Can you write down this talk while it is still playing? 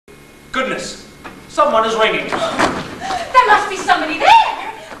Goodness, someone is ringing. There must be somebody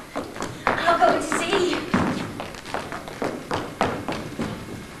there. I'll go and see.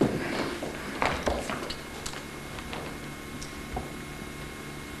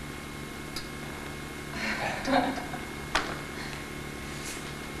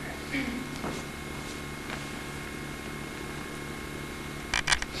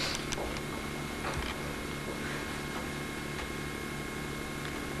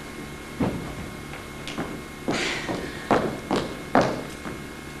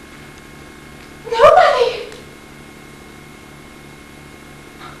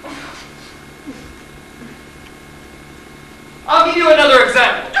 I'll give you another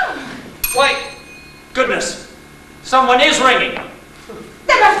example. Why, goodness, someone is ringing.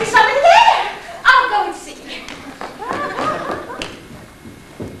 There must be somebody there. I'll go and see.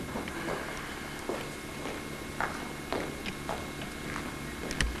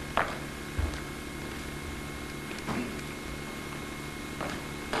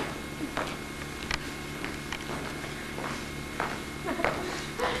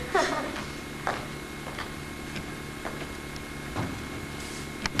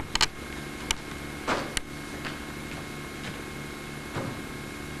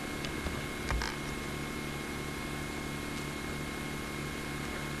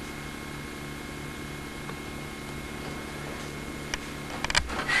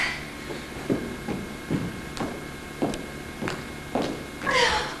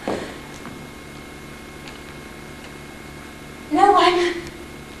 No one.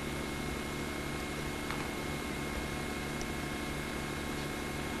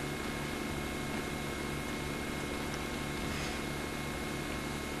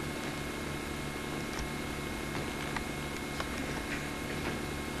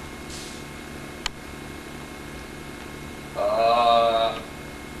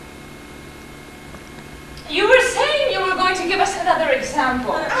 You were saying you were going to give us another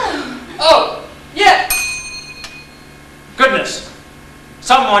example. Oh, yeah. Goodness,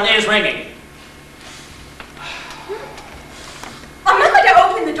 someone is ringing. I'm not going to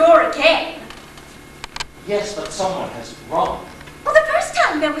open the door again. Yes, but someone has rung. Well, the first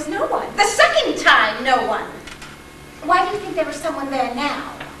time there was no one. The second time, no one. Why do you think there was someone there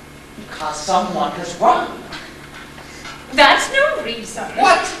now? Because someone has rung. That's no reason.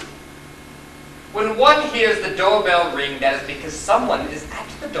 What? When one hears the doorbell ring, that is because someone is at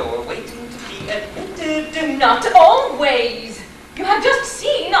the door waiting to be admitted. Not always. You have just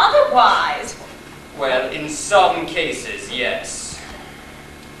seen otherwise. Well, in some cases, yes.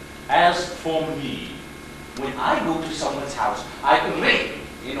 As for me, when I go to someone's house, I ring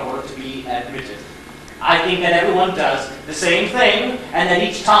in order to be admitted. I think that everyone does the same thing, and that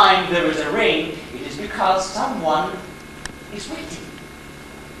each time there is a ring, it is because someone is waiting.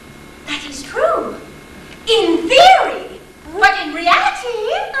 That is true. In theory. But in reality,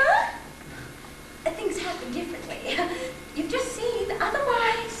 things happen differently. You've just seen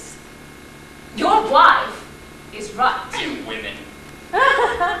otherwise. Your wife is right. You women.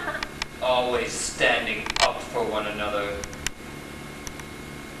 Always standing up for one another.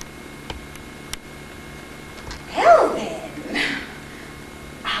 Well then,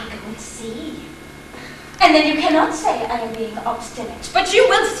 I'll go and see. And then you cannot say I am being obstinate, but you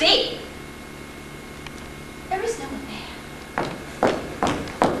will see. There is no one there.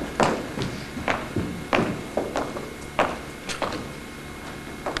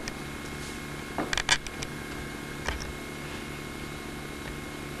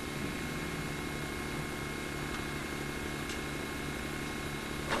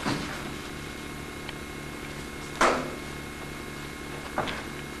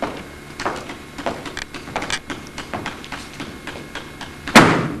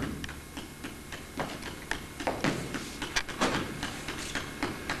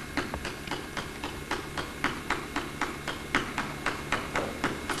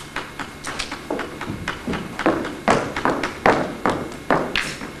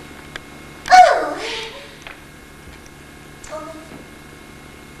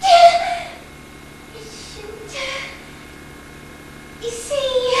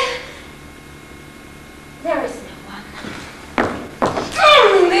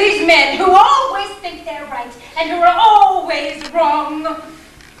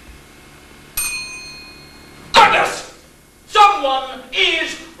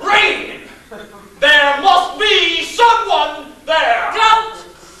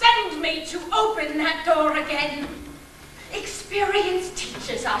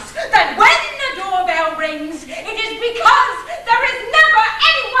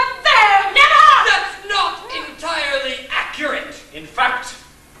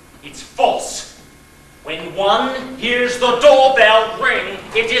 It's false. When one hears the doorbell ring,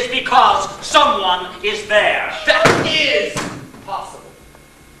 it is because someone is there. That is possible.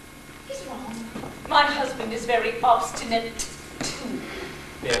 He's wrong. My husband is very obstinate.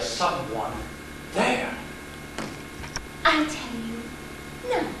 There's someone there. I tell you,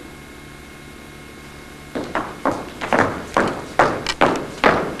 no.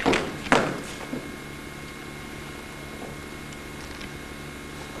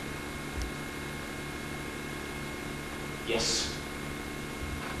 Yes.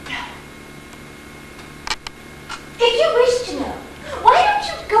 If you wish to know, why don't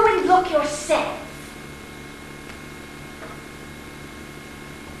you go and look yourself?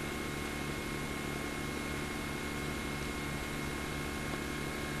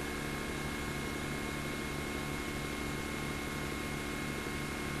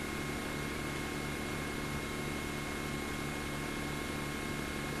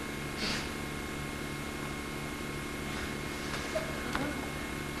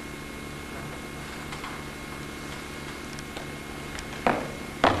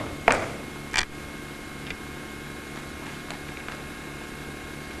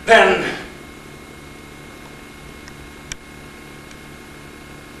 Then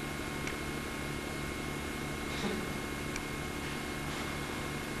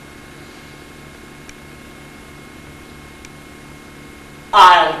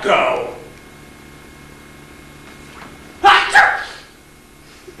I'll go.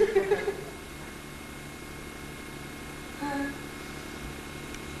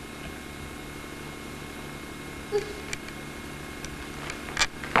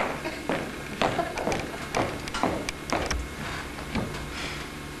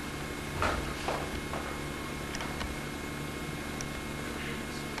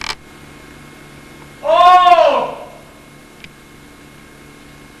 Oh!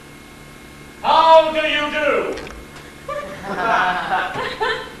 How do you do?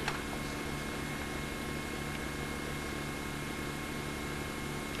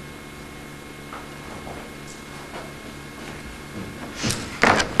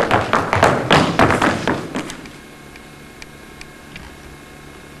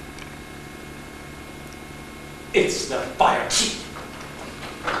 It's the fire chief.